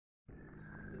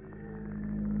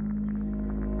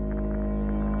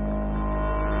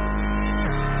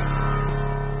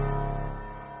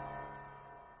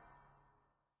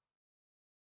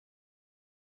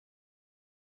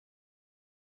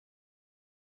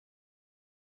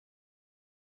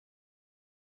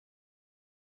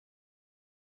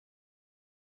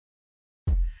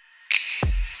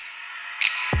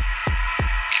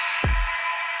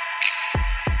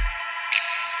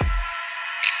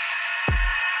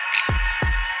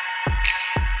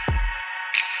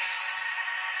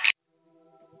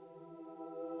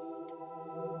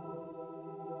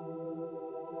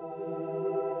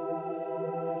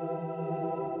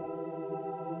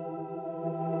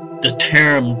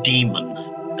term demon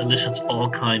elicits all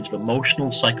kinds of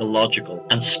emotional, psychological,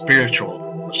 and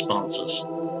spiritual responses,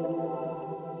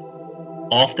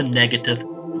 often negative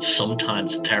and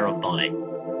sometimes terrifying.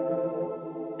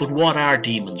 But what are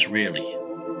demons really?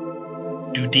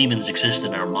 Do demons exist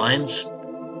in our minds?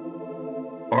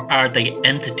 Or are they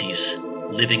entities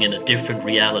living in a different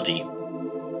reality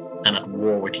and at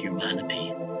war with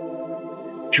humanity?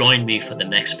 Join me for the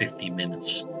next 50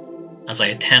 minutes as I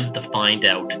attempt to find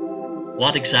out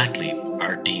what exactly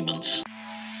are demons.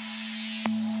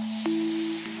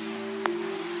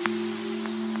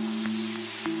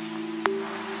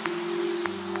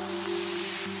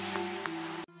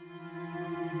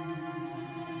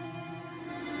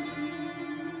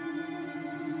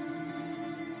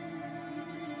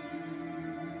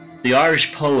 The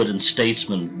Irish poet and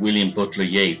statesman William Butler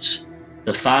Yeats,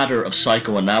 the father of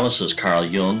psychoanalysis Carl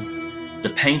Jung, the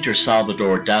painter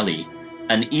Salvador Dali,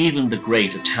 and even the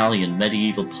great Italian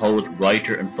medieval poet,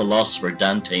 writer, and philosopher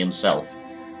Dante himself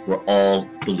were all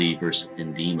believers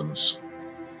in demons.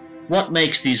 What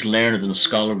makes these learned and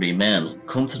scholarly men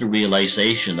come to the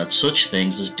realization that such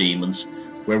things as demons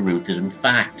were rooted in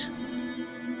fact?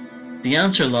 The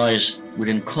answer lies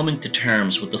within coming to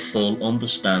terms with the full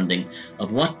understanding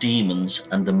of what demons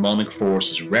and demonic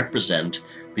forces represent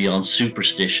beyond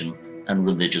superstition and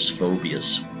religious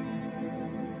phobias.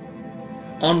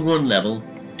 On one level,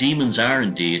 demons are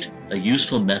indeed a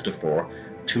useful metaphor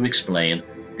to explain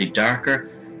the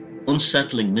darker,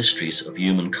 unsettling mysteries of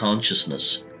human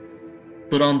consciousness.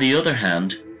 But on the other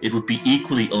hand, it would be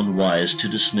equally unwise to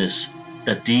dismiss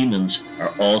that demons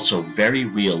are also very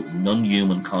real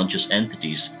non-human conscious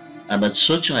entities, and that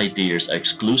such ideas are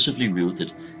exclusively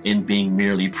rooted in being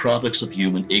merely products of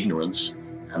human ignorance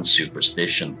and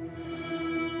superstition.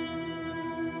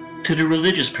 To the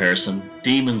religious person,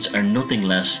 demons are nothing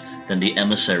less than the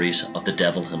emissaries of the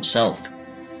devil himself.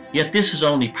 Yet this is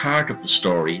only part of the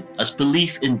story, as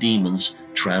belief in demons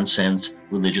transcends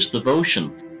religious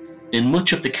devotion. In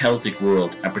much of the Celtic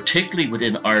world, and particularly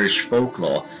within Irish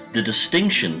folklore, the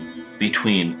distinction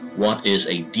between what is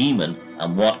a demon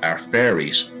and what are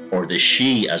fairies, or the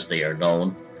Sidhe as they are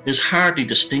known, is hardly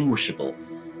distinguishable,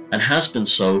 and has been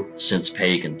so since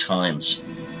pagan times.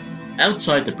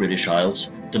 Outside the British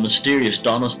Isles, the mysterious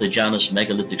Donos de Janis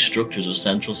megalithic structures of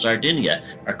central Sardinia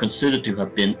are considered to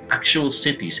have been actual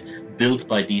cities built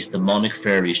by these demonic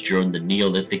fairies during the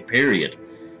Neolithic period.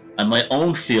 And my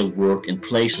own field work in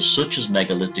places such as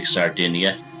megalithic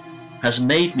Sardinia has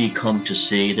made me come to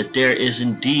see that there is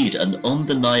indeed an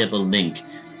undeniable link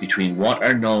between what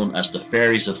are known as the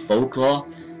fairies of folklore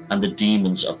and the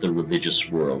demons of the religious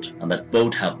world, and that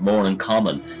both have more in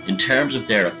common in terms of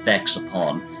their effects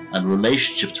upon and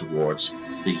relationship towards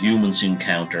the humans who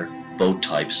encounter both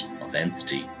types of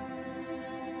entity.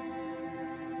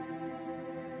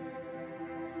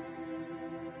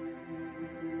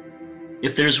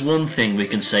 If there's one thing we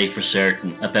can say for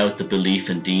certain about the belief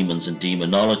in demons and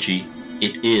demonology,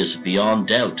 it is, beyond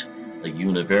doubt, a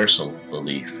universal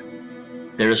belief.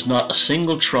 There is not a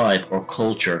single tribe or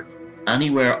culture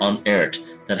anywhere on earth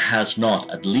that has not,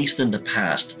 at least in the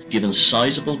past, given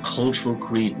sizable cultural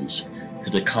credence to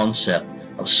the concept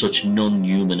of such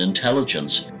non-human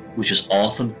intelligence, which is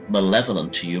often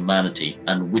malevolent to humanity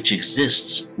and which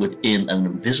exists within an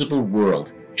invisible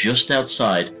world just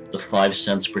outside the five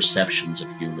sense perceptions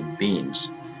of human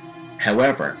beings.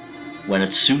 However, when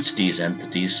it suits these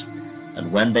entities,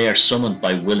 and when they are summoned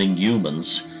by willing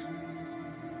humans,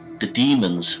 the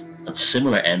demons and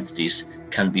similar entities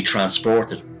can be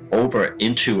transported over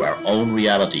into our own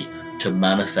reality to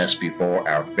manifest before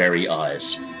our very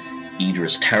eyes, either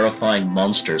as terrifying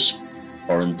monsters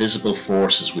or invisible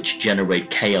forces which generate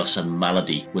chaos and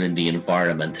malady within the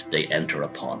environment they enter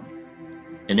upon.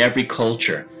 In every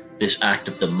culture, this act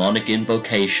of demonic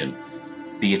invocation,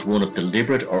 be it one of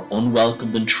deliberate or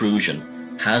unwelcomed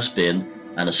intrusion, has been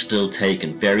and is still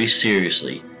taken very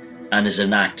seriously, and is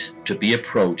an act to be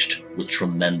approached with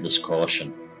tremendous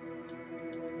caution.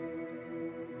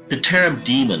 The term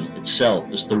demon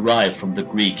itself is derived from the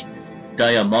Greek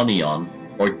daimonion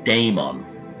or daemon.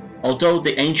 Although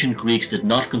the ancient Greeks did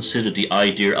not consider the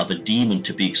idea of a demon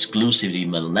to be exclusively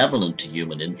malevolent to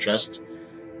human interests,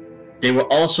 they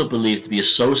were also believed to be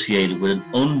associated with an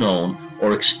unknown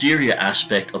or exterior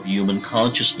aspect of human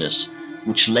consciousness,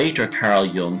 which later Carl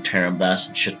Jung termed as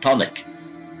Shatanic,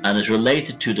 and is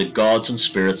related to the gods and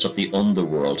spirits of the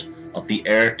underworld, of the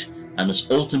earth, and is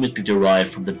ultimately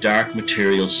derived from the dark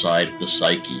material side of the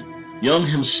psyche. Jung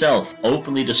himself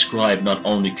openly described not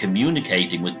only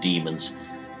communicating with demons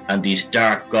and these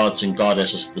dark gods and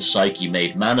goddesses of the psyche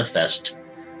made manifest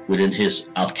within his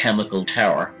alchemical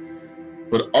tower,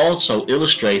 but also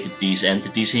illustrated these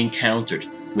entities he encountered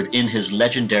within his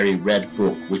legendary Red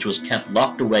Book, which was kept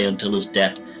locked away until his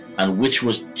death and which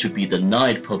was to be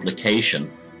denied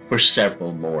publication for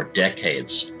several more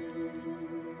decades.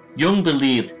 Jung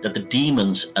believed that the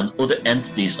demons and other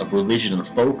entities of religion and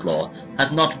folklore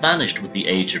had not vanished with the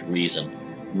Age of Reason.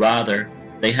 Rather,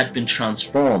 they had been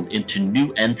transformed into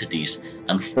new entities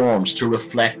and forms to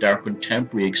reflect our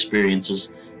contemporary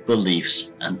experiences,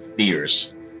 beliefs, and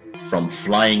fears, from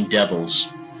flying devils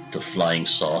to flying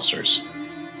saucers.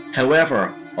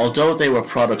 However, although they were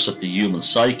products of the human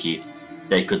psyche,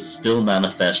 they could still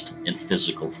manifest in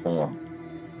physical form.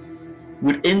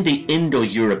 Within the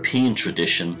Indo-European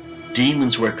tradition,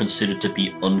 demons were considered to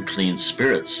be unclean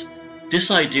spirits. This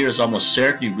idea is almost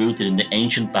certainly rooted in the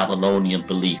ancient Babylonian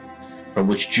belief, from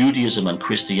which Judaism and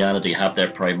Christianity have their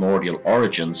primordial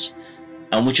origins,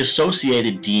 and which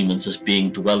associated demons as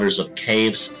being dwellers of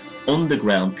caves,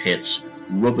 underground pits,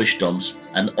 rubbish dumps,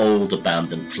 and old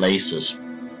abandoned places.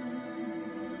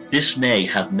 This may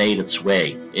have made its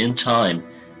way, in time,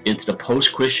 into the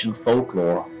post-Christian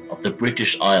folklore of the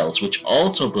British Isles, which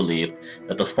also believed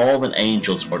that the fallen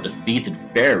angels or defeated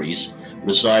fairies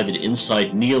resided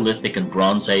inside Neolithic and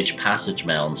Bronze Age passage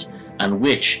mounds, and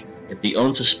which, if the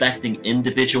unsuspecting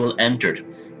individual entered,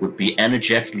 would be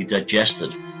energetically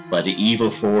digested by the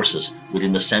evil forces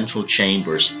within the central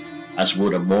chambers, as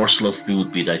would a morsel of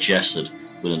food be digested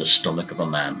within the stomach of a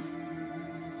man.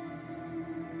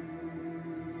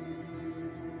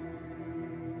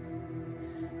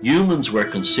 Humans were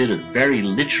considered very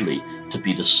literally to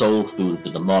be the soul food of the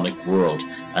demonic world,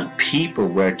 and people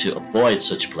were to avoid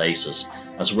such places,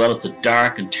 as well as the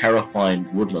dark and terrifying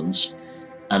woodlands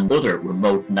and other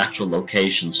remote natural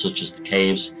locations such as the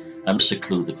caves and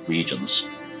secluded regions.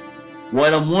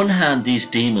 While on one hand these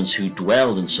demons who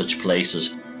dwelled in such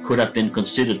places could have been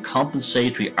considered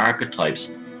compensatory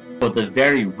archetypes for the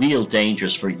very real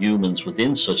dangers for humans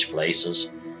within such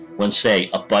places, when say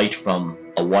a bite from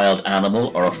a wild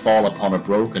animal or a fall upon a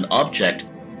broken object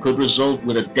could result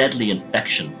with a deadly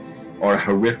infection or a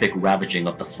horrific ravaging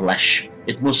of the flesh.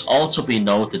 It must also be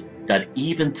noted that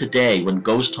even today, when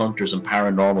ghost hunters and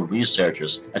paranormal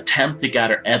researchers attempt to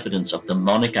gather evidence of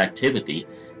demonic activity,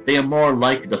 they are more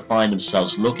likely to find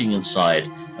themselves looking inside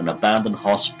an abandoned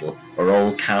hospital or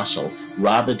old castle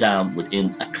rather than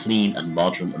within a clean and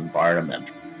modern environment.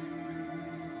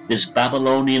 This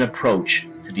Babylonian approach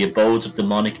to the abodes of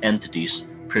demonic entities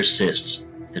persists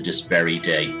to this very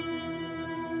day.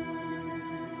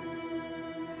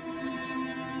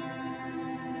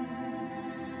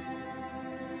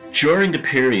 During the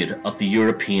period of the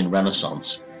European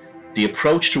Renaissance, the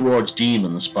approach towards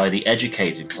demons by the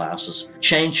educated classes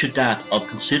changed to that of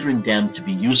considering them to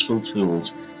be useful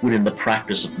tools within the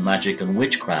practice of magic and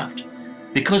witchcraft.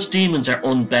 Because demons are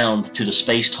unbound to the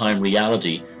space-time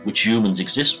reality which humans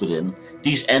exist within,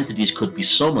 these entities could be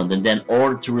summoned and then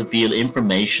ordered to reveal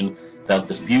information about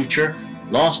the future,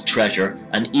 lost treasure,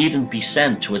 and even be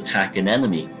sent to attack an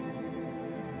enemy.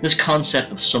 This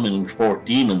concept of summoning forth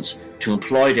demons to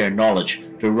employ their knowledge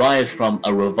derived from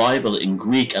a revival in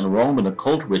Greek and Roman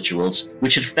occult rituals,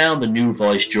 which had found a new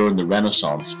voice during the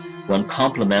Renaissance, when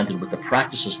complemented with the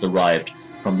practices derived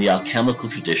from the alchemical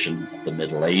tradition of the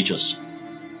Middle Ages.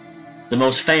 The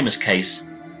most famous case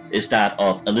is that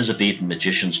of Elizabethan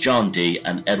magicians John Dee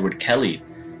and Edward Kelly,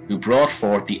 who brought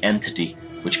forth the entity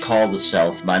which called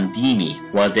itself Mandini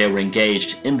while they were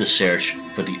engaged in the search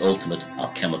for the ultimate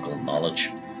alchemical knowledge.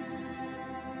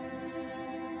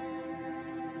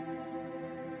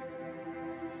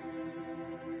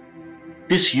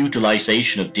 This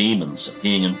utilization of demons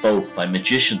being invoked by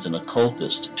magicians and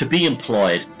occultists to be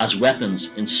employed as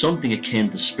weapons in something akin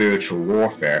to spiritual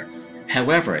warfare.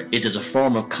 However, it is a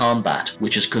form of combat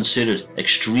which is considered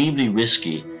extremely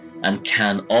risky and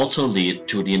can also lead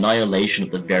to the annihilation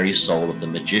of the very soul of the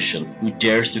magician who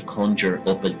dares to conjure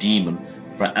up a demon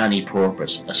for any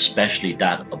purpose, especially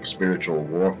that of spiritual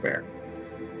warfare.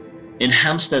 In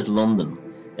Hampstead, London,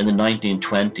 in the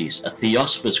 1920s, a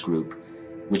Theosophist group,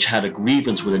 which had a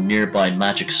grievance with a nearby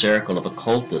magic circle of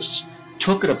occultists,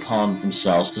 took it upon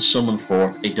themselves to summon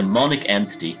forth a demonic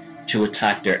entity to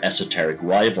attack their esoteric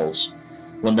rivals.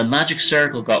 When the magic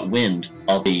circle got wind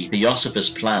of the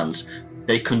Theosophist plans,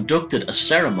 they conducted a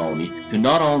ceremony to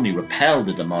not only repel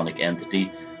the demonic entity,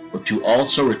 but to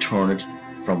also return it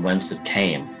from whence it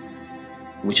came,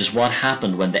 which is what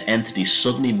happened when the entity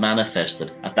suddenly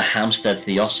manifested at the Hampstead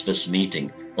Theosophist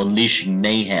meeting, unleashing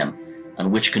mayhem,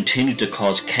 and which continued to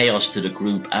cause chaos to the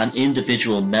group and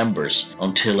individual members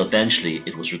until eventually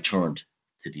it was returned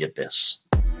to the abyss.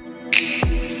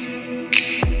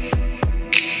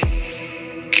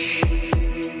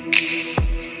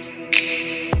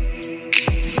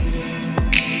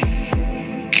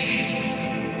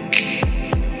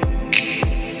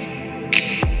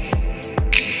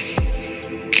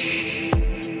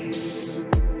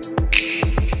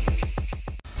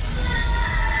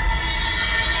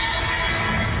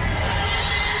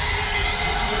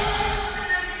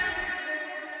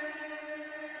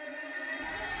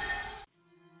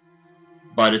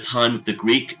 By the time of the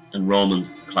Greek and Roman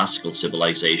classical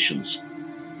civilizations,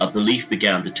 a belief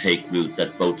began to take root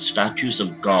that both statues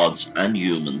of gods and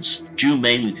humans, due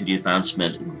mainly to the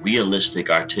advancement in realistic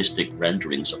artistic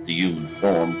renderings of the human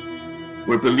form,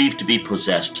 were believed to be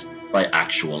possessed by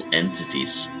actual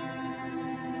entities.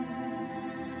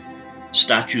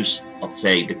 Statues of,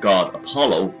 say, the god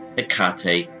Apollo,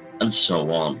 Hecate, and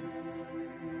so on.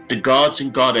 The gods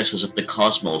and goddesses of the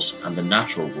cosmos and the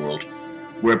natural world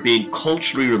were being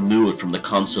culturally removed from the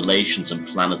constellations and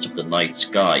planets of the night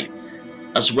sky,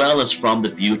 as well as from the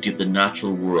beauty of the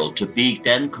natural world, to be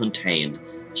then contained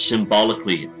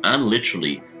symbolically and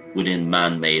literally within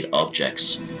man-made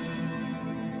objects.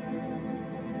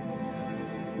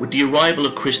 With the arrival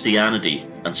of Christianity,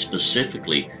 and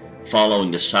specifically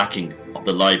following the sacking of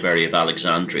the Library of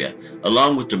Alexandria,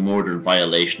 along with the murder and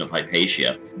violation of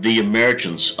Hypatia, the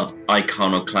emergence of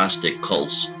iconoclastic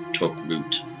cults took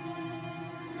root.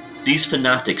 These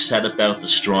fanatics set about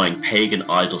destroying pagan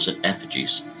idols and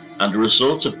effigies, and the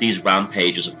results of these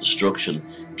rampages of destruction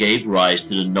gave rise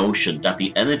to the notion that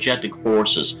the energetic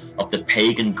forces of the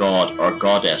pagan god or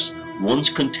goddess once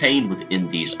contained within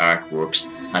these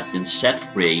artworks had been set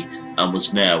free and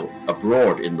was now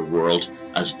abroad in the world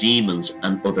as demons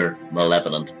and other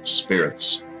malevolent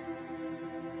spirits.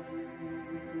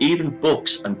 Even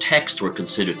books and texts were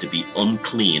considered to be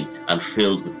unclean and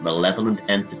filled with malevolent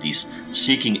entities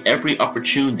seeking every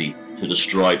opportunity to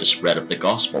destroy the spread of the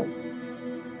gospel.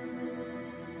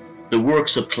 The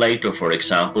works of Plato, for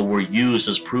example, were used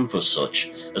as proof of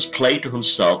such, as Plato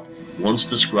himself once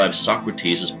described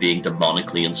Socrates as being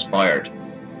demonically inspired,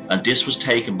 and this was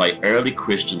taken by early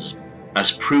Christians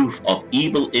as proof of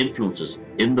evil influences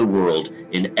in the world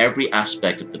in every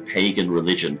aspect of the pagan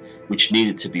religion, which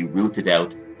needed to be rooted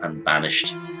out and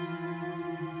banished.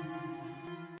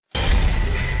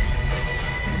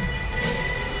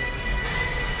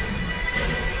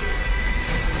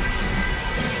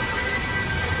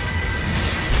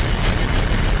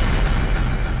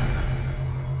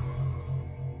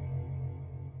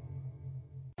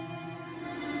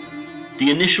 The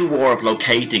initial war of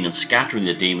locating and scattering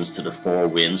the demons to the four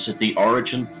winds is the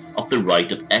origin of the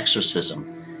rite of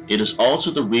exorcism. It is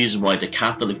also the reason why the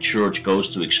Catholic Church goes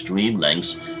to extreme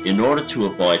lengths in order to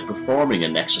avoid performing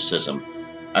an exorcism,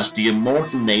 as the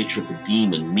immortal nature of the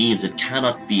demon means it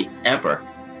cannot be ever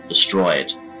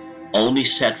destroyed, only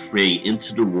set free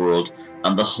into the world,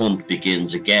 and the hunt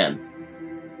begins again,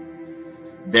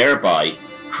 thereby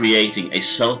creating a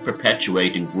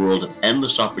self-perpetuating world of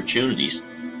endless opportunities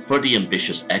for the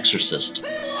ambitious exorcist.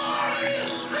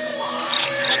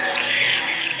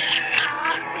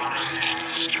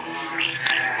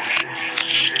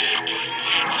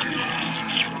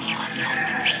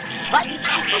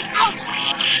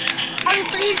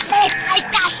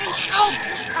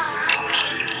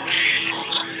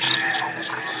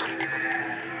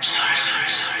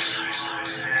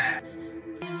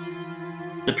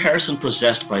 The person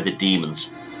possessed by the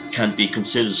demons can be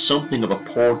considered something of a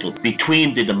portal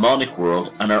between the demonic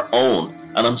world and our own,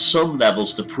 and on some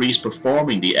levels the priest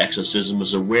performing the exorcism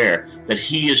is aware that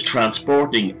he is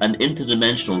transporting an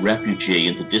interdimensional refugee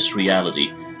into this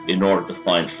reality in order to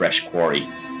find fresh quarry.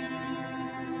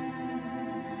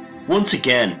 Once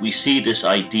again, we see this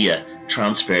idea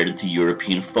transferred into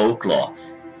European folklore,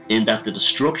 in that the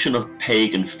destruction of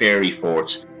pagan fairy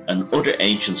forts and other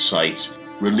ancient sites,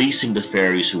 releasing the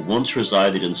fairies who once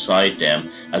resided inside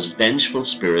them as vengeful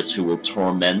spirits who will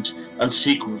torment and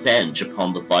seek revenge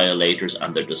upon the violators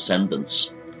and their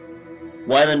descendants.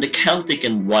 While in the Celtic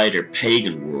and wider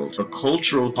pagan world, a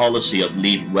cultural policy of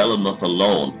leave well enough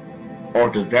alone,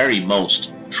 or the very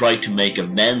most try to make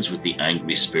amends with the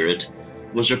angry spirit,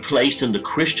 was replaced in the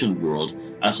Christian world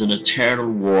as an eternal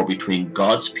war between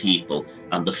God's people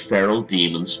and the feral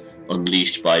demons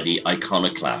unleashed by the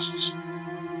iconoclasts.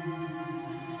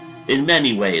 In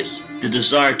many ways, the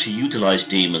desire to utilize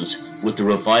demons with the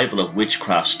revival of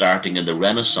witchcraft starting in the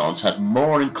Renaissance had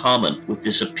more in common with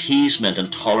this appeasement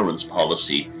and tolerance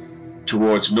policy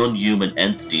towards non-human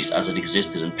entities as it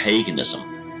existed in paganism.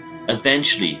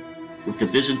 Eventually, with the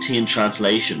Byzantine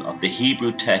translation of the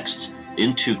Hebrew texts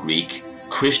into Greek,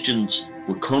 Christians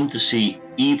would come to see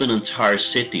even entire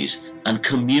cities and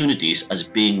communities as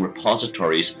being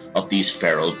repositories of these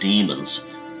feral demons.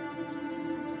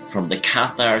 From the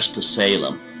Cathars to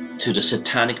Salem, to the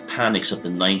satanic panics of the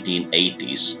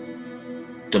 1980s,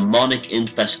 demonic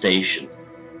infestation,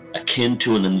 akin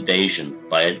to an invasion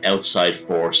by an outside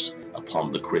force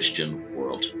upon the Christian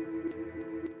world.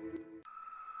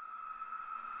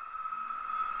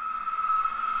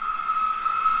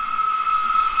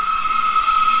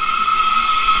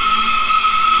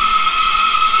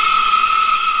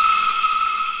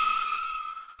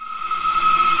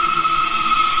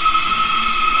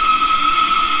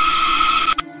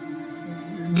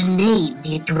 name,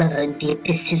 the dweller in the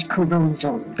abyss, is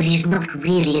Coronzon, but he's not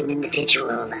really an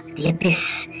individual. The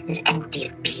abyss is empty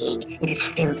of being. It is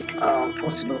filled with all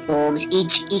possible forms,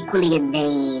 each equally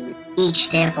inane,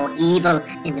 each therefore evil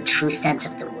in the true sense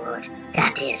of the word.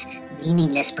 That is,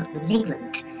 meaningless but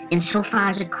malignant, insofar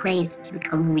as it craves to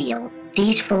become real.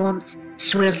 These forms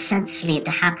swirl senselessly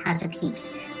into haphazard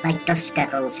heaps, like dust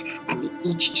devils, and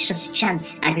each such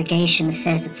chance aggregation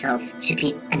asserts itself to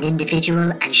be an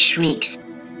individual and shrieks,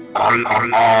 I.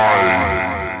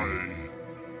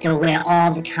 They're aware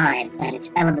all the time that its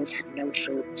elements have no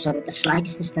truth, so that the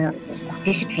slightest disturbance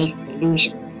dissipates the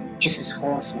illusion, just as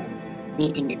horsemen,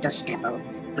 meeting the dust devil,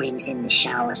 brings in the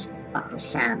showers of the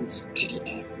sands to the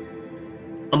air.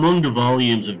 Among the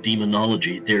volumes of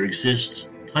demonology, there exists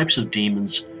types of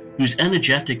demons whose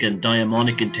energetic and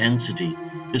daimonic intensity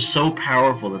is so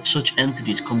powerful that such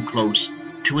entities come close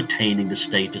to attaining the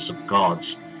status of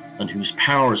gods, and whose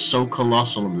power is so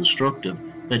colossal and destructive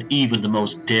that even the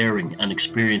most daring and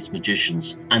experienced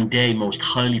magicians, and they most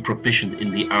highly proficient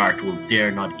in the art, will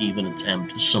dare not even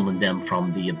attempt to summon them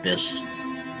from the abyss.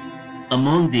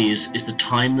 Among these is the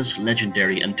timeless,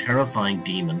 legendary, and terrifying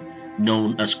demon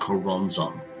known as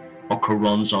Coronzon, or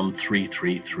Coronzon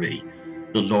 333,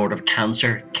 the Lord of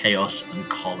Cancer, Chaos, and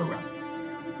Cholera.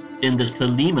 In the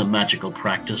Thelema magical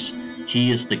practice,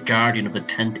 he is the guardian of the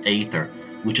 10th Aether,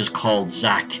 which is called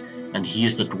Zak, and he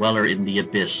is the dweller in the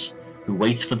abyss, who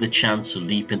waits for the chance to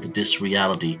leap into this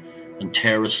reality and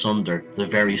tear asunder the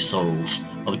very souls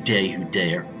of they who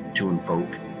dare to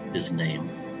invoke his name.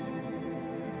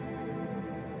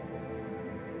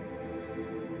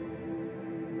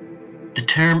 The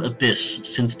term abyss,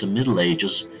 since the Middle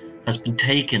Ages, has been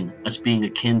taken as being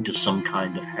akin to some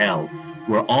kind of hell,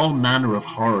 where all manner of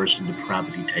horrors and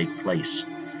depravity take place.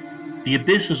 The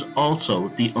abyss is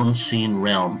also the unseen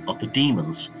realm of the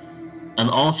demons, and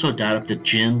also that of the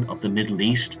jinn of the Middle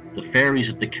East, the fairies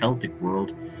of the Celtic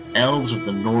world, elves of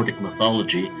the Nordic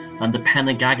mythology, and the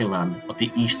Penagagalan of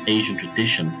the East Asian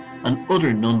tradition, and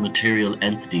other non-material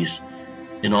entities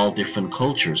in all different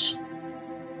cultures.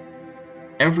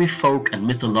 Every folk and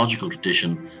mythological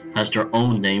tradition has their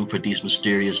own name for these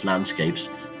mysterious landscapes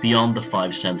beyond the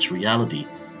five-sense reality,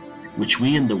 which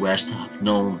we in the West have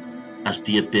known as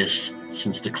the abyss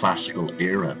since the classical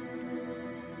era.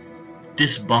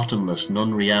 This bottomless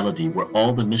non-reality where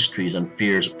all the mysteries and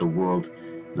fears of the world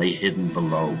lay hidden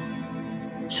below.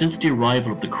 Since the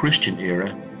arrival of the Christian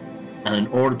era, and in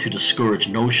order to discourage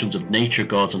notions of nature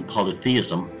gods and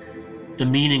polytheism, the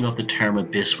meaning of the term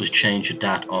abyss was changed to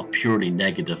that of purely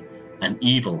negative and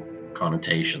evil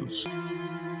connotations.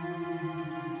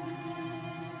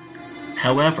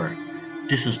 However,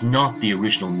 this is not the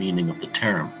original meaning of the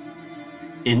term.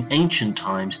 In ancient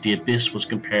times, the abyss was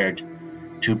compared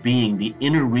to being the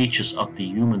inner reaches of the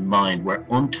human mind where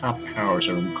untapped powers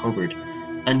are uncovered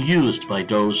and used by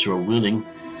those who are willing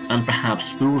and perhaps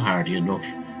foolhardy enough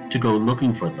to go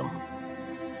looking for them.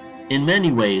 In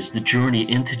many ways, the journey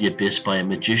into the abyss by a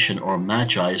magician or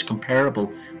magi is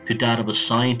comparable to that of a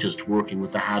scientist working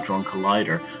with the Hadron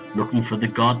Collider looking for the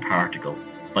God particle,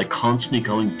 by constantly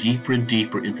going deeper and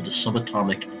deeper into the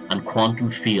subatomic and quantum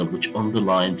field which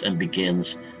underlines and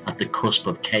begins at the cusp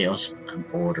of chaos and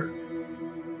order.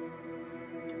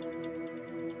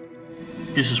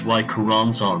 This is why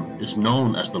Coronzon is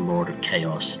known as the Lord of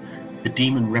Chaos. The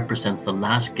demon represents the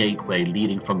last gateway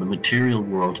leading from the material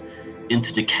world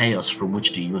into the chaos from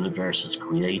which the universe is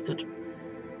created.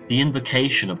 The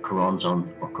invocation of Coronzon,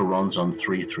 or Coronzon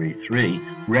 333,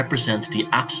 represents the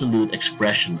absolute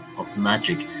expression of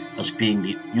magic as being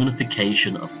the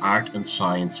unification of art and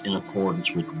science in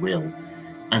accordance with will.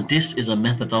 And this is a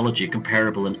methodology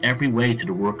comparable in every way to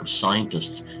the work of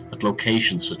scientists at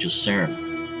locations such as CERN,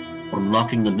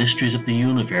 unlocking the mysteries of the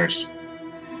universe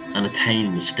and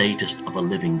attaining the status of a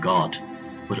living God,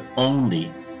 but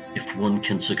only if one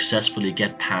can successfully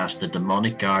get past the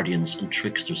demonic guardians and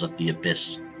tricksters of the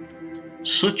abyss.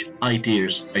 Such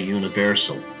ideas are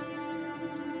universal.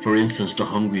 For instance, the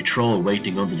hungry troll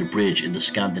waiting under the bridge in the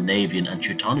Scandinavian and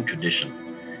Teutonic tradition,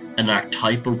 an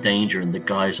archetypal danger in the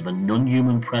guise of a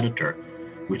non-human predator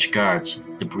which guards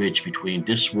the bridge between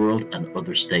this world and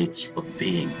other states of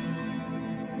being.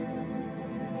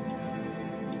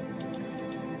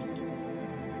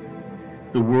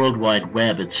 The World Wide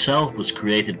Web itself was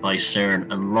created by CERN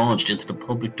and launched into the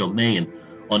public domain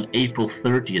on April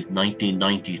 30th,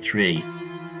 1993,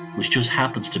 which just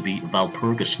happens to be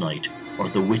Walpurgis Night, or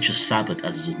the Witches' Sabbath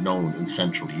as it is known in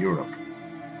Central Europe.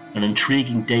 An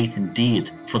intriguing date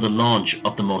indeed for the launch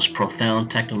of the most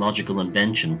profound technological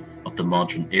invention of the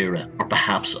modern era, or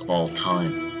perhaps of all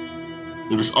time.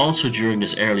 It was also during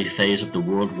this early phase of the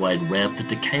World Wide Web that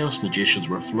the Chaos Magicians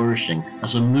were flourishing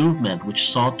as a movement which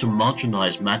sought to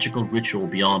modernize magical ritual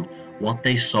beyond what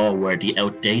they saw were the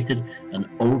outdated and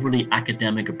overly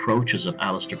academic approaches of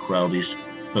Aleister Crowley's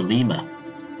Thelema.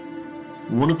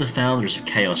 One of the founders of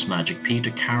Chaos Magic,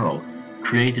 Peter Carroll,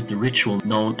 created the ritual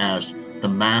known as the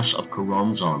Mass of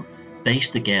Choronzon,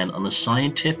 based again on a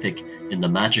scientific, in the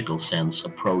magical sense,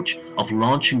 approach of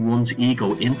launching one's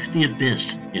ego into the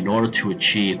abyss in order to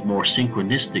achieve more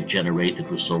synchronistic generated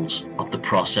results of the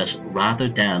process rather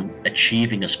than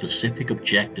achieving a specific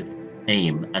objective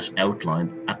aim as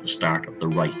outlined at the start of the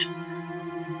rite.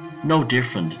 No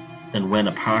different than when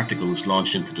a particle is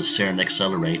launched into the CERN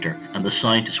accelerator and the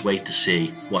scientists wait to see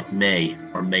what may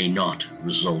or may not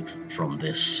result from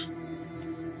this.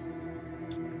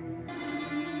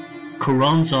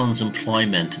 Choronzon's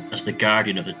employment as the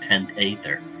guardian of the 10th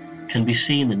Aether can be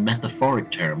seen in metaphoric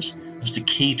terms as the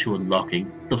key to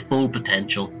unlocking the full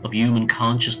potential of human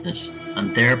consciousness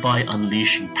and thereby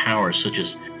unleashing powers such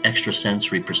as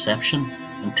extrasensory perception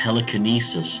and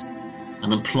telekinesis,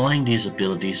 and employing these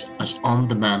abilities as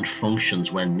on-demand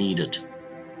functions when needed.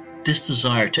 This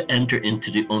desire to enter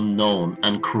into the unknown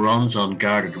and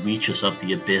Choronzon-guarded reaches of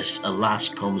the abyss alas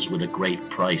comes with a great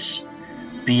price,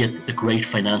 be it the great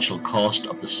financial cost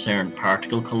of the CERN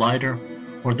particle collider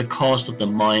or the cost of the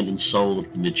mind and soul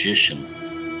of the magician.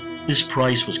 This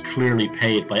price was clearly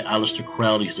paid by Aleister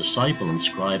Crowley's disciple and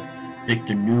scribe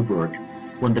Victor Newberg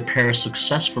when the pair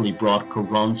successfully brought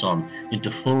Choronzon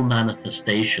into full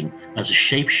manifestation as a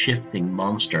shape-shifting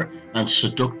monster and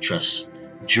seductress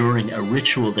during a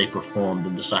ritual they performed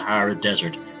in the Sahara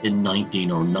Desert in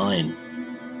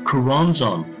 1909.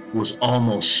 Choronzon was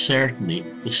almost certainly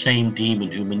the same demon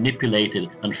who manipulated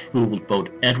and fooled both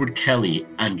Edward Kelly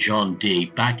and John Dee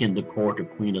back in the court of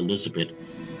Queen Elizabeth,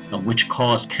 and which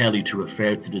caused Kelly to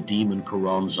refer to the demon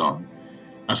Choronzon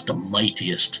as the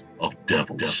mightiest of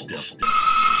devils.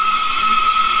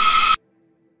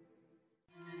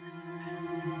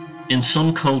 In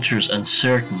some cultures and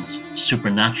certain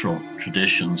supernatural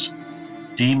traditions,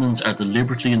 demons are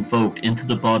deliberately invoked into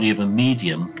the body of a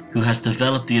medium who has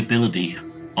developed the ability,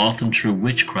 often through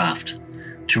witchcraft,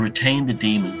 to retain the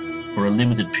demon for a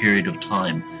limited period of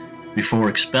time before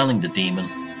expelling the demon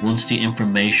once the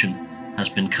information has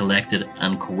been collected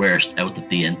and coerced out of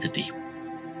the entity.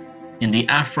 In the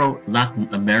Afro-Latin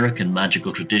American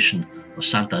magical tradition of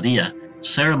Santeria,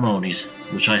 ceremonies,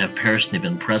 which I have personally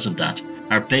been present at,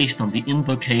 are based on the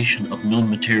invocation of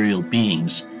non-material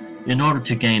beings in order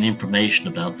to gain information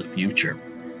about the future.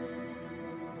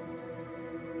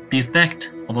 The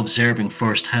effect of observing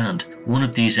firsthand one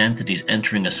of these entities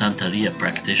entering a Santeria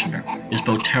practitioner is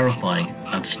both terrifying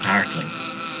and startling.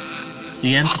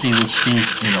 The entity will speak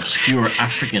in obscure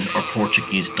African or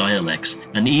Portuguese dialects,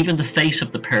 and even the face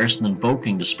of the person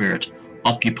invoking the spirit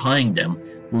occupying them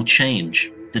will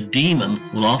change. The demon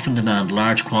will often demand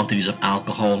large quantities of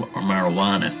alcohol or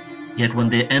marijuana, yet when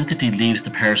the entity leaves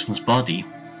the person's body,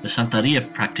 the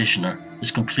Santeria practitioner is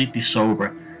completely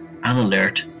sober and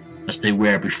alert as they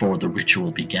were before the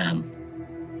ritual began.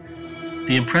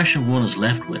 The impression one is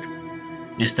left with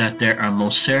is that there are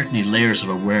most certainly layers of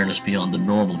awareness beyond the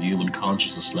normal human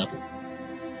consciousness level,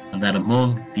 and that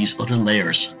among these other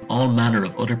layers, all manner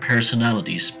of other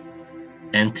personalities,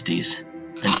 entities,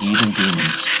 and even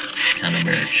demons can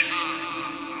emerge.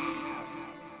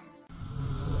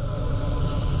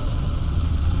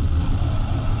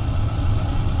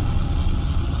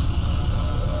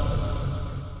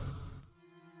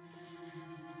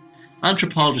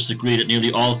 Anthropologists agree that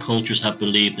nearly all cultures have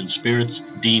believed in spirits,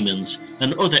 demons,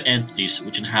 and other entities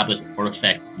which inhabit or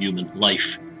affect human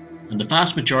life, and the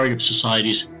vast majority of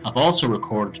societies have also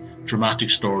recorded dramatic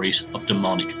stories of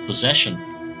demonic possession.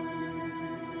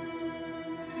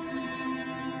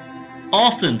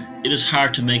 Often, it is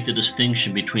hard to make the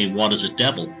distinction between what is a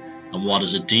devil and what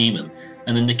is a demon,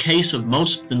 and in the case of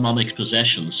most demonic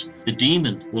possessions, the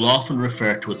demon will often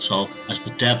refer to itself as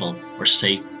the devil or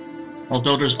Satan,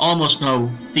 although there's almost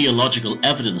no theological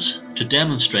evidence to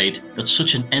demonstrate that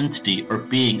such an entity or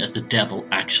being as the devil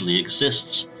actually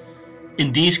exists.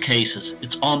 In these cases,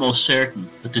 it's almost certain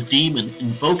that the demon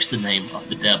invokes the name of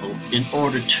the devil in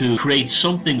order to create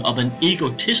something of an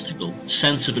egotistical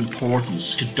sense of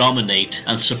importance to dominate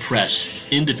and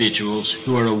suppress individuals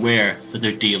who are aware that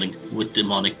they're dealing with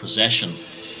demonic possession.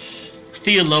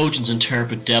 Theologians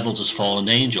interpret devils as fallen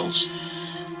angels.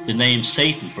 The name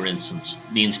Satan, for instance,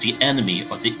 means the enemy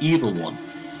or the evil one.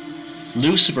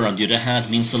 Lucifer, on the other hand,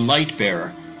 means the light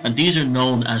bearer, and these are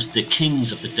known as the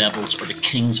kings of the devils or the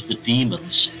kings of the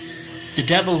demons. The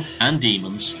devil and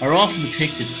demons are often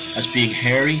depicted as being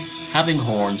hairy, having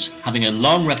horns, having a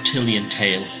long reptilian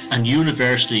tail, and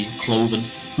universally cloven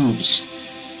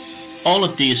hooves. All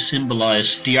of these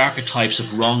symbolize the archetypes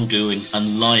of wrongdoing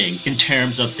and lying in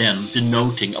terms of them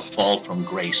denoting a fall from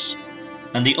grace,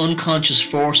 and the unconscious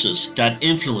forces that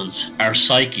influence our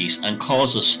psyches and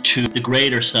cause us to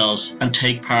degrade ourselves and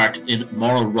take part in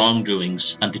moral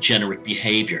wrongdoings and degenerate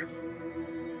behavior.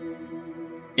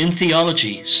 In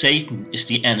theology, Satan is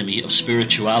the enemy of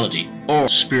spirituality or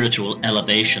spiritual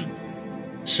elevation.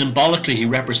 Symbolically, he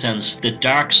represents the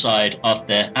dark side of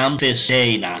the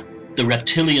amphitheia, the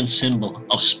reptilian symbol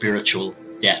of spiritual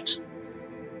death.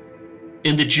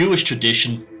 In the Jewish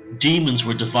tradition, demons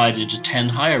were divided into 10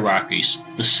 hierarchies,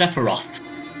 the Sephiroth,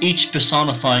 each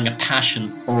personifying a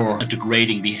passion or a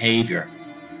degrading behavior.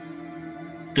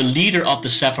 The leader of the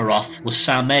Sephiroth was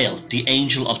Samael, the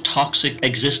angel of toxic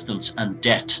existence and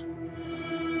death.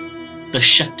 The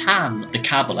Shaitan of the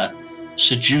Kabbalah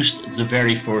seduced the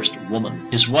very first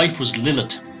woman. His wife was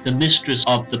Lilith, the mistress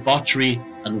of debauchery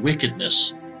and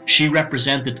wickedness. She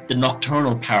represented the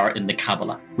nocturnal power in the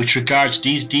Kabbalah, which regards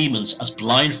these demons as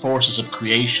blind forces of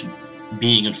creation,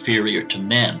 being inferior to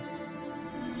men.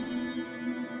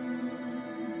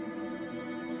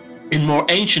 In more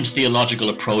ancient theological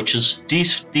approaches,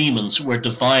 these demons were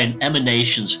divine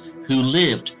emanations who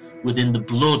lived within the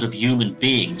blood of human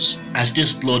beings, as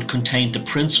this blood contained the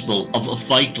principle of a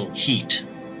vital heat.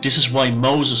 This is why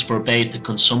Moses forbade the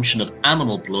consumption of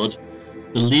animal blood,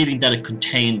 believing that it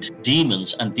contained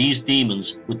demons, and these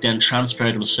demons would then transfer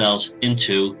themselves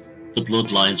into the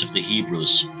bloodlines of the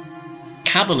Hebrews.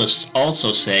 Kabbalists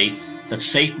also say that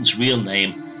Satan's real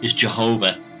name is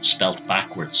Jehovah, spelt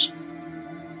backwards.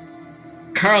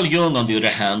 Carl Jung, on the other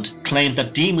hand, claimed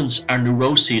that demons are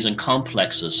neuroses and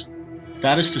complexes,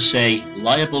 that is to say,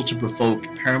 liable to provoke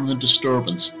permanent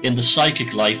disturbance in the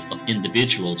psychic life of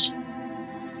individuals.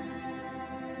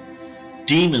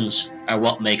 Demons are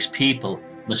what makes people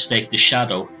mistake the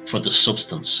shadow for the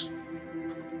substance.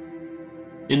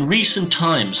 In recent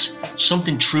times,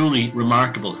 something truly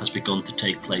remarkable has begun to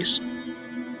take place.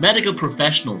 Medical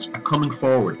professionals are coming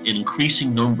forward in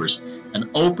increasing numbers and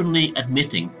openly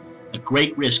admitting a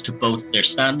great risk to both their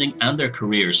standing and their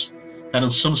careers, that in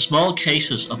some small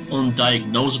cases of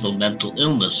undiagnosable mental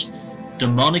illness,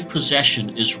 demonic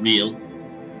possession is real.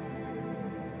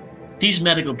 These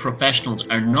medical professionals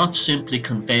are not simply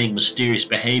conveying mysterious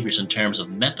behaviors in terms of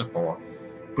metaphor,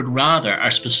 but rather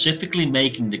are specifically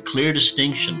making the clear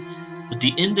distinction that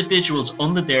the individuals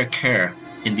under their care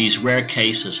in these rare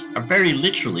cases are very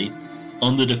literally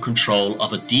under the control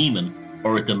of a demon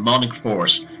or a demonic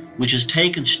force which has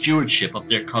taken stewardship of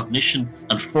their cognition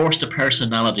and forced the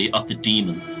personality of the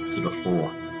demon to the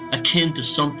fore, akin to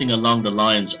something along the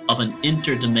lines of an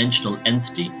interdimensional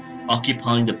entity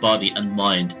occupying the body and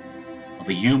mind of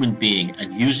a human being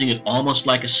and using it almost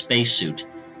like a spacesuit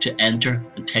to enter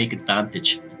and take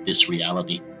advantage of this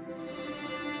reality.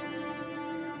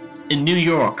 In New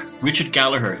York, Richard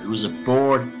Gallagher, who is a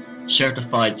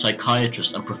board-certified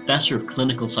psychiatrist and professor of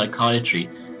clinical psychiatry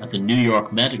at the New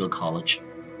York Medical College,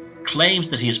 claims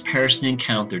that he has personally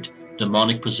encountered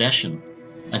demonic possession,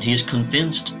 and he is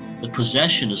convinced that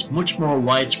possession is much more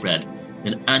widespread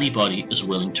than anybody is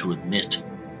willing to admit.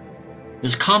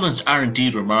 His comments are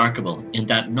indeed remarkable in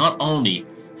that not only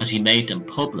has he made them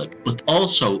public, but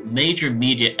also major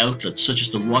media outlets such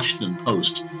as the Washington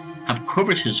Post have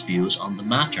covered his views on the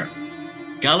matter.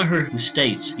 Gallagher, who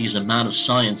states he is a man of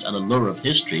science and a lover of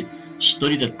history,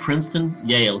 studied at Princeton,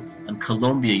 Yale, and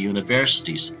Columbia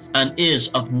universities, and is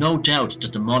of no doubt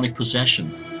that demonic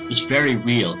possession is very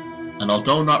real, and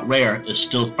although not rare, is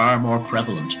still far more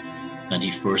prevalent than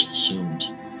he first assumed.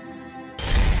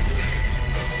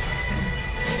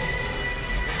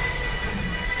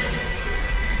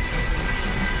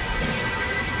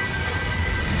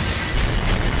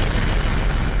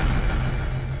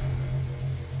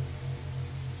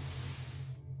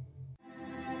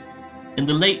 In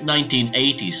the late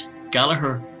 1980s,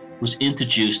 Gallagher was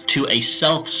introduced to a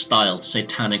self-styled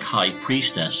satanic high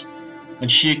priestess,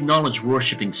 and she acknowledged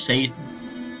worshipping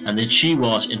Satan, and that she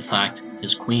was, in fact,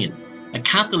 his queen. A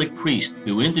Catholic priest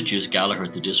who introduced Gallagher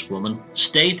to this woman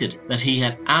stated that he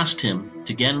had asked him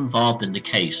to get involved in the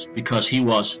case because he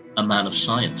was a man of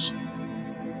science.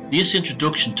 This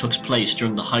introduction took place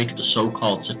during the height of the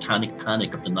so-called satanic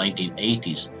panic of the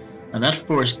 1980s, and at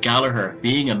first Gallagher,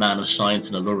 being a man of science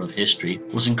and a lover of history,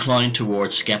 was inclined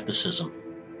towards skepticism.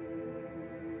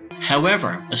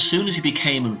 However, as soon as he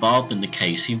became involved in the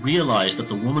case, he realized that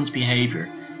the woman's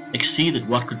behavior exceeded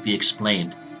what could be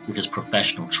explained with his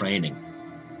professional training.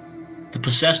 The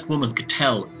possessed woman could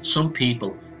tell some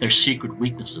people their secret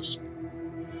weaknesses.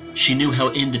 She knew how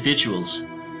individuals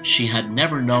she had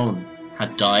never known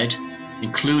had died,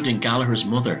 including Gallagher's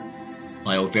mother,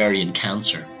 by ovarian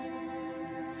cancer.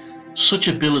 Such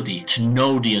ability to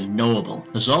know the unknowable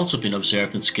has also been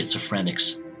observed in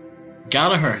schizophrenics.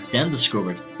 Gallagher then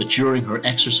discovered that during her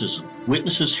exorcism,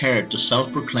 witnesses heard the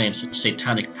self-proclaimed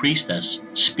satanic priestess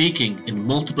speaking in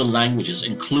multiple languages,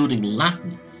 including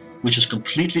Latin, which was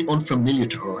completely unfamiliar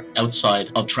to her outside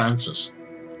of trances.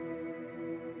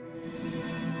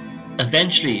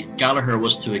 Eventually, Gallagher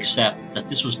was to accept that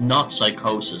this was not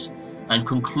psychosis and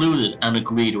concluded and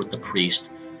agreed with the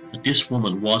priest that this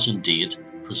woman was indeed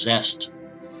possessed.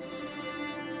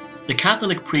 The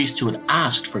Catholic priest who had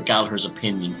asked for Gallagher's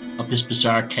opinion of this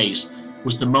bizarre case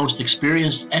was the most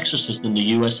experienced exorcist in the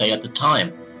USA at the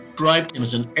time, described him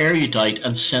as an erudite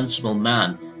and sensible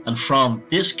man, and from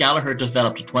this Gallagher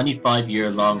developed a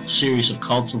 25-year-long series of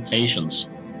consultations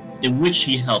in which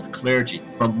he helped clergy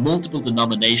from multiple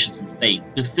denominations and faith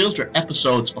to filter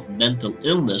episodes of mental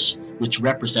illness, which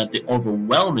represent the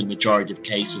overwhelming majority of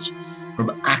cases,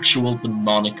 from actual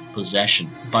demonic possession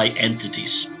by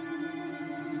entities.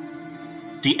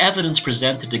 The evidence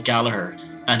presented to Gallagher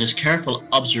and his careful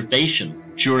observation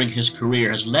during his career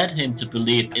has led him to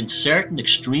believe in certain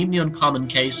extremely uncommon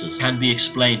cases can be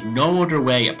explained no other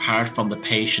way apart from the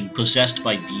patient possessed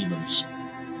by demons.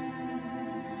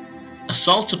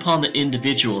 Assaults upon the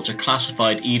individuals are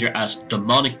classified either as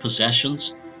demonic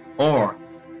possessions or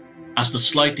as the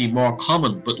slightly more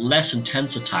common but less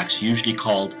intense attacks usually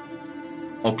called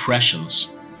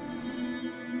oppressions.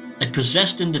 A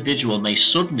possessed individual may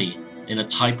suddenly, in a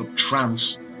type of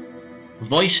trance,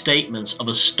 voice statements of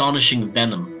astonishing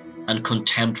venom and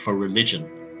contempt for religion,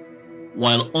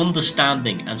 while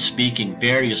understanding and speaking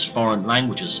various foreign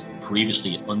languages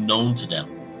previously unknown to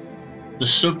them. The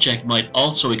subject might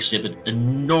also exhibit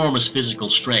enormous physical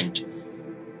strength,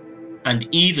 and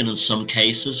even in some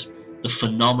cases, the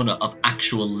phenomena of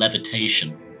actual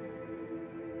levitation.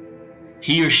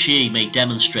 He or she may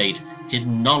demonstrate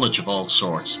hidden knowledge of all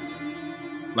sorts,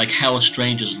 like how a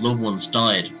stranger's loved ones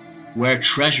died, where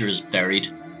treasure is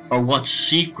buried, or what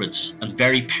secrets and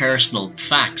very personal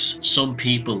facts some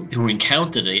people who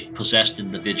encountered a possessed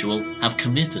individual have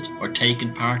committed or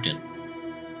taken part in.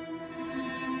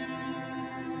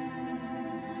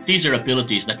 These are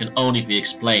abilities that can only be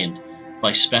explained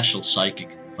by special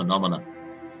psychic phenomena.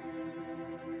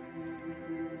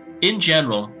 In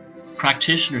general,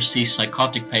 practitioners see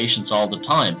psychotic patients all the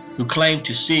time who claim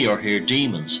to see or hear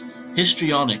demons,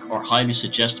 histrionic or highly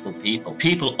suggestible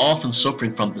people often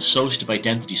suffering from dissociative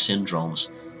identity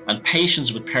syndromes, and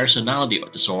patients with personality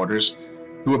disorders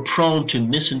who are prone to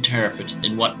misinterpret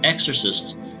in what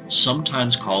exorcists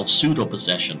sometimes call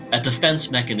pseudo-possession, a defense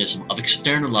mechanism of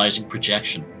externalizing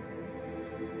projection.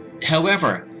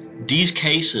 However, these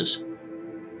cases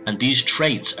and these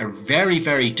traits are very,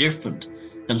 very different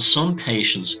than some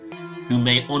patients who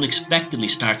may unexpectedly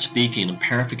start speaking in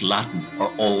perfect Latin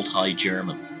or Old High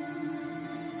German.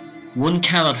 One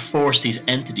cannot force these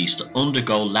entities to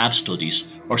undergo lab studies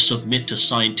or submit to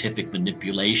scientific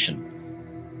manipulation.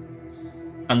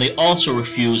 And they also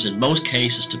refuse in most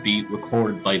cases to be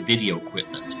recorded by video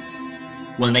equipment.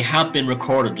 When they have been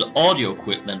recorded with audio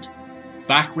equipment,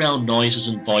 background noises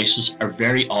and voices are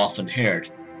very often heard.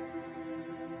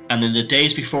 And in the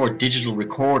days before digital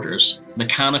recorders,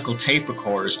 mechanical tape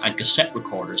recorders and cassette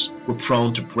recorders were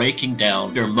prone to breaking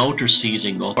down, their motor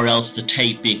seizing up, or else the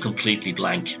tape being completely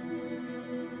blank.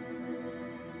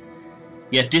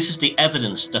 Yet this is the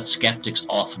evidence that skeptics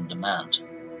often demand.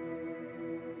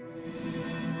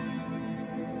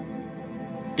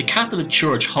 The Catholic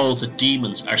Church holds that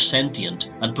demons are sentient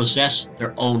and possess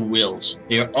their own wills.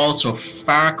 They are also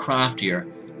far craftier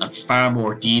and far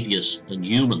more devious than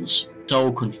humans, sow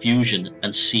confusion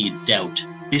and seed doubt.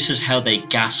 This is how they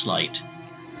gaslight.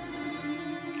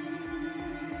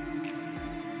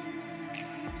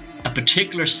 A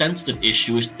particular sensitive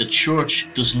issue is that the Church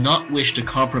does not wish to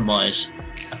compromise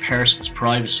a person's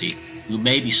privacy who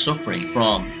may be suffering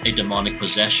from a demonic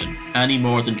possession, any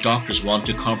more than doctors want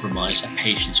to compromise a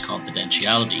patient's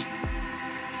confidentiality.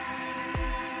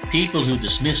 People who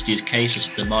dismiss these cases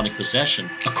of demonic possession,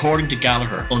 according to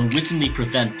Gallagher, unwittingly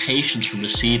prevent patients from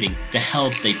receiving the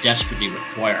help they desperately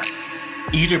require,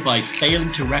 either by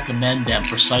failing to recommend them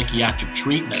for psychiatric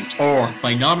treatment or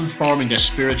by not informing their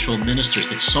spiritual ministers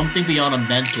that something beyond a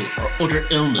mental or other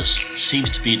illness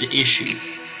seems to be the issue.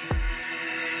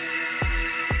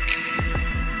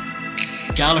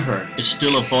 Gallagher is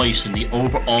still a voice in the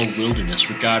overall wilderness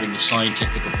regarding the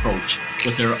scientific approach,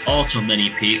 but there are also many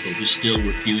people who still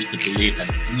refuse to believe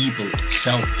that evil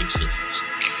itself exists.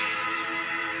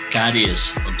 That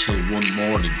is, until one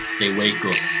morning they wake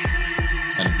up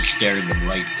and it is staring them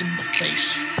right in the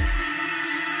face.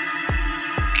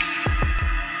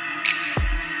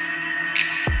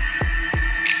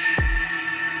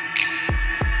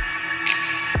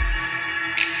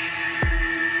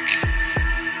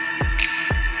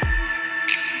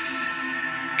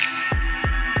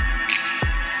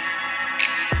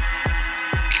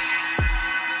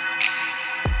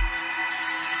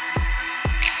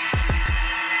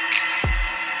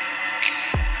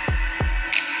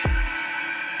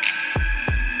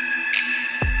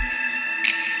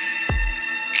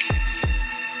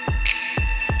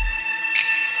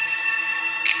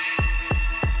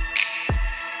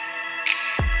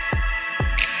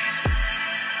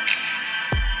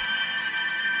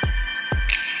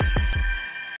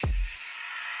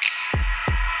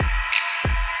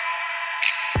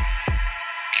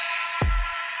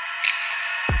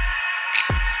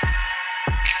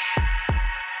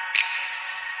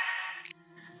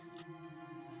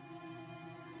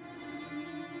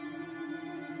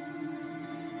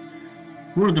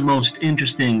 One of the most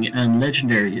interesting and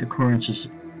legendary occurrences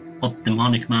of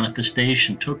demonic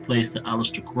manifestation took place to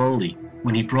Aleister Crowley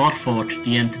when he brought forth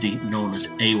the entity known as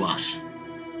Aiwass.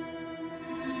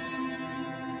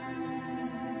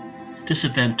 This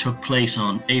event took place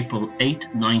on April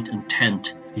 8th, 9th and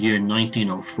 10th, the year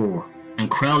 1904, and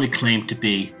Crowley claimed to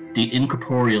be the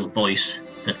incorporeal voice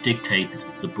that dictated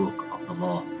the book of the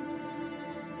law.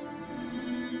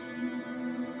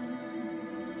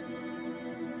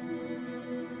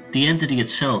 The entity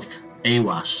itself,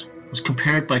 Aiwass, was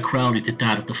compared by Crowley to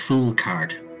that of the Fool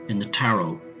card in the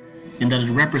Tarot, in that it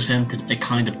represented a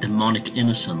kind of demonic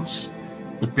innocence,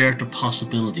 the birth of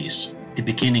possibilities, the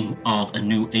beginning of a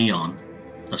new aeon,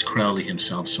 as Crowley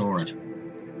himself saw it.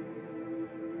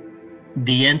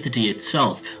 The entity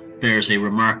itself bears a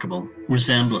remarkable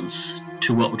resemblance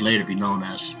to what would later be known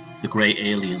as the Grey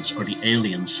Aliens or the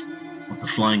aliens of the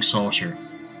flying saucer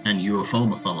and UFO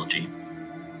mythology.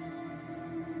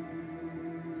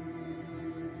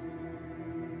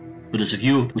 But is a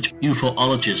view which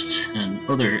ufologists and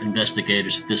other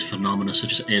investigators of this phenomena,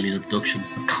 such as alien abduction,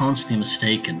 have constantly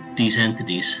mistaken these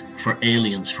entities for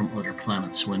aliens from other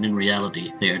planets, when in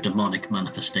reality they are demonic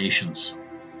manifestations,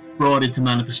 brought into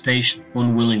manifestation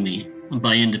unwillingly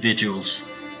by individuals.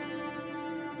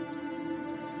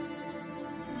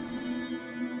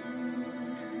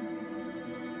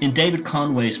 In David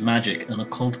Conway's Magic, an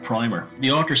Occult Primer,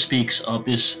 the author speaks of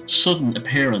this sudden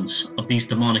appearance of these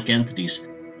demonic entities,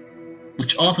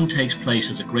 which often takes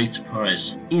place as a great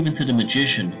surprise, even to the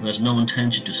magician who has no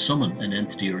intention to summon an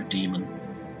entity or a demon.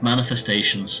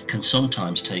 Manifestations can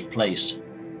sometimes take place.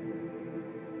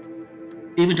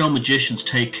 Even though magicians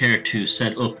take care to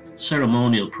set up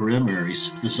ceremonial preliminaries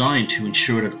designed to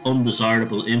ensure that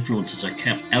undesirable influences are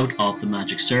kept out of the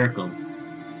magic circle,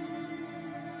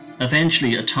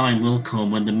 eventually a time will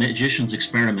come when the magician's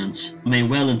experiments may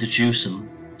well introduce him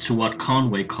to what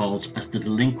Conway calls as the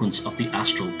delinquents of the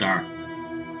astral dark,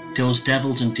 those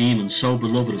devils and demons so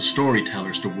beloved of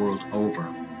storytellers the world over.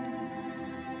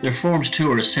 Their forms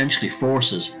too are essentially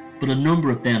forces, but a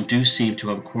number of them do seem to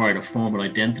have acquired a formal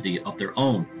identity of their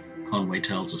own, Conway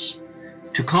tells us.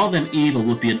 To call them evil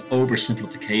would be an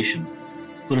oversimplification,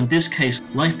 but in this case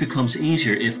life becomes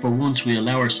easier if for once we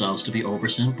allow ourselves to be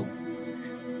oversimple.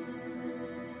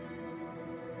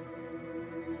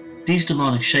 These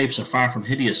demonic shapes are far from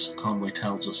hideous, Conway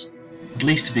tells us, at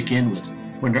least to begin with,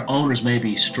 when their owners may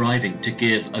be striving to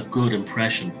give a good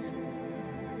impression.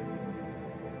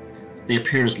 They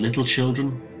appear as little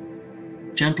children,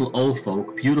 gentle old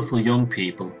folk, beautiful young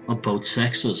people of both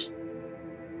sexes.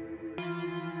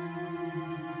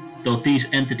 Though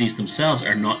these entities themselves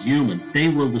are not human, they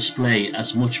will display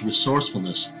as much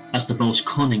resourcefulness as the most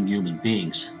cunning human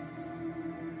beings.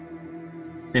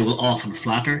 They will often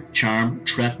flatter, charm,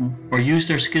 threaten, or use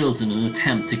their skills in an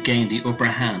attempt to gain the upper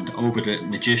hand over the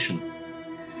magician.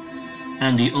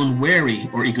 And the unwary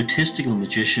or egotistical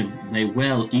magician may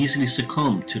well easily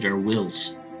succumb to their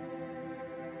wills.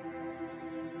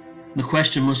 The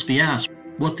question must be asked,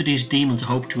 what do these demons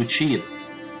hope to achieve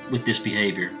with this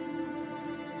behavior?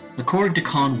 According to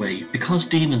Conway, because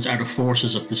demons are the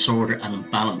forces of disorder and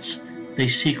imbalance, they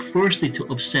seek firstly to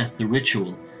upset the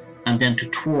ritual and then to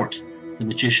thwart the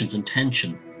magician's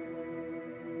intention.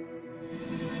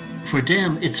 For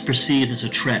them, it's perceived as a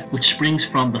threat, which springs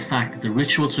from the fact that the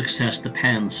ritual success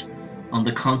depends on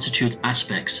the constituent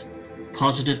aspects,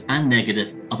 positive and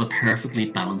negative, of a perfectly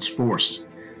balanced force.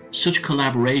 Such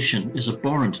collaboration is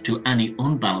abhorrent to any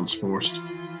unbalanced force,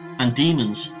 and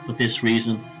demons, for this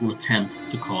reason, will attempt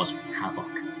to cause havoc.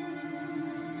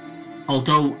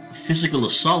 Although physical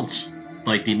assaults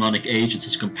by demonic agents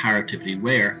is comparatively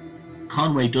rare,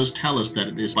 Conway does tell us that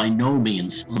it is by no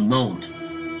means unknown.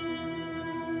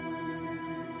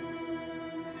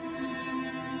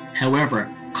 However,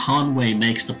 Conway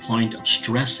makes the point of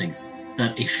stressing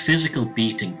that a physical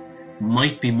beating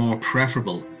might be more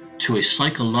preferable to a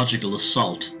psychological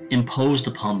assault imposed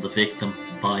upon the victim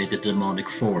by the demonic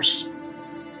force.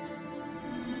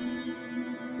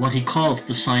 What he calls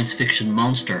the science fiction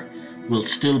monster will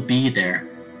still be there,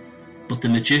 but the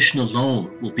magician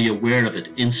alone will be aware of it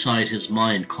inside his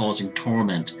mind, causing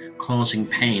torment, causing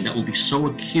pain that will be so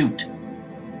acute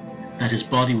that his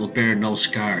body will bear no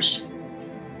scars.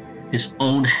 His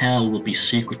own hell will be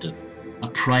secretive, a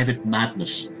private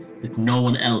madness that no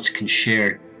one else can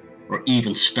share or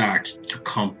even start to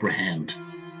comprehend.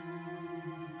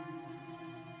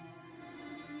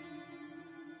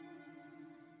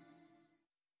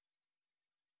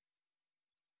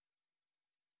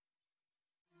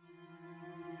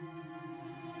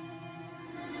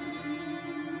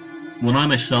 When I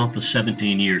myself was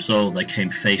 17 years old, I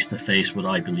came face to face with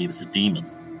what I believe is a demon.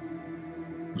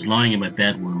 I was lying in my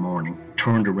bed one morning,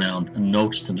 turned around and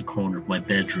noticed in the corner of my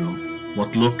bedroom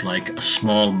what looked like a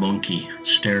small monkey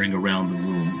staring around the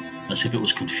room as if it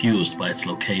was confused by its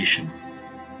location.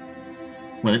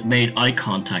 When it made eye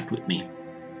contact with me,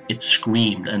 it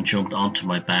screamed and jumped onto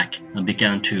my back and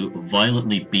began to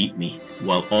violently beat me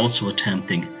while also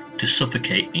attempting to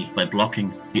suffocate me by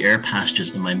blocking the air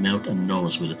passages in my mouth and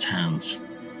nose with its hands.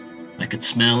 I could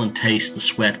smell and taste the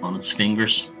sweat on its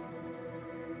fingers,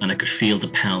 and I could feel the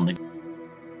pounding.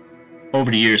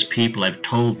 Over the years, people I've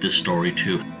told this story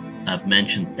to have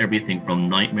mentioned everything from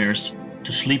nightmares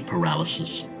to sleep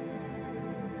paralysis.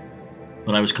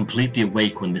 But I was completely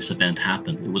awake when this event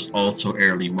happened. It was also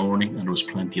early morning and there was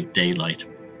plenty of daylight.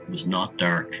 It was not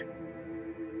dark.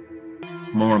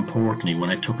 More importantly, when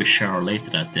I took a shower later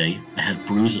that day, I had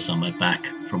bruises on my back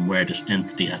from where this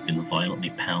entity had been violently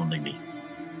pounding me.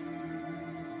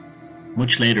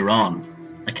 Much later on,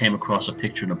 I came across a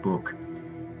picture in a book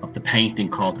of the painting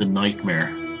called The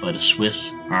Nightmare by the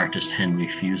Swiss artist Henry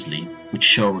Fuseli, which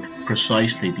showed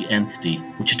precisely the entity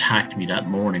which attacked me that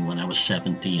morning when I was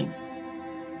 17.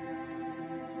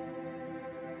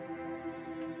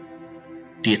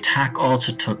 The attack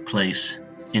also took place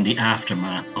in the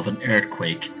aftermath of an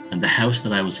earthquake, and the house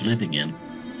that I was living in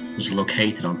was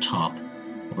located on top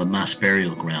of a mass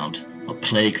burial ground of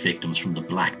plague victims from the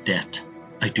Black Death.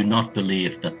 I do not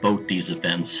believe that both these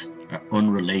events are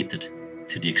unrelated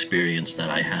to the experience that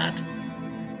I had.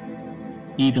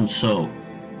 Even so,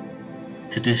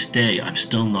 to this day, I'm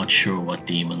still not sure what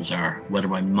demons are, whether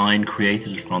my mind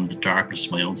created it from the darkness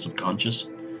of my own subconscious,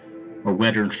 or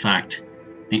whether in fact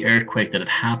the earthquake that had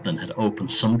happened had opened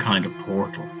some kind of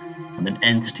portal and an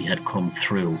entity had come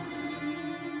through.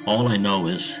 All I know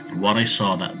is that what I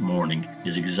saw that morning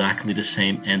is exactly the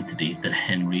same entity that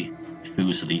Henry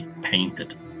Fuseli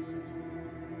painted.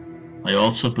 I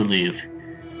also believe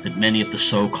that many of the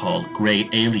so-called grey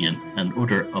alien and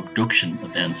other abduction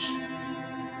events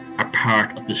are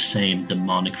part of the same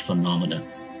demonic phenomena.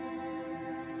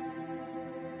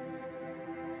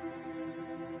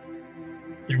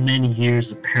 There are many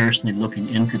years of personally looking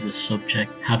into this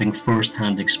subject, having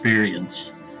first-hand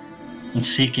experience, and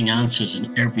seeking answers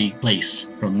in every place,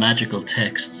 from magical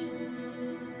texts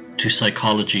to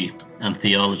psychology and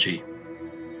theology.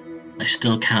 I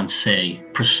still can't say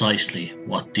precisely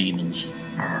what demons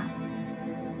are.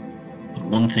 But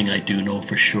one thing I do know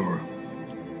for sure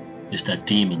is that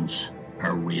demons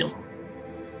are real.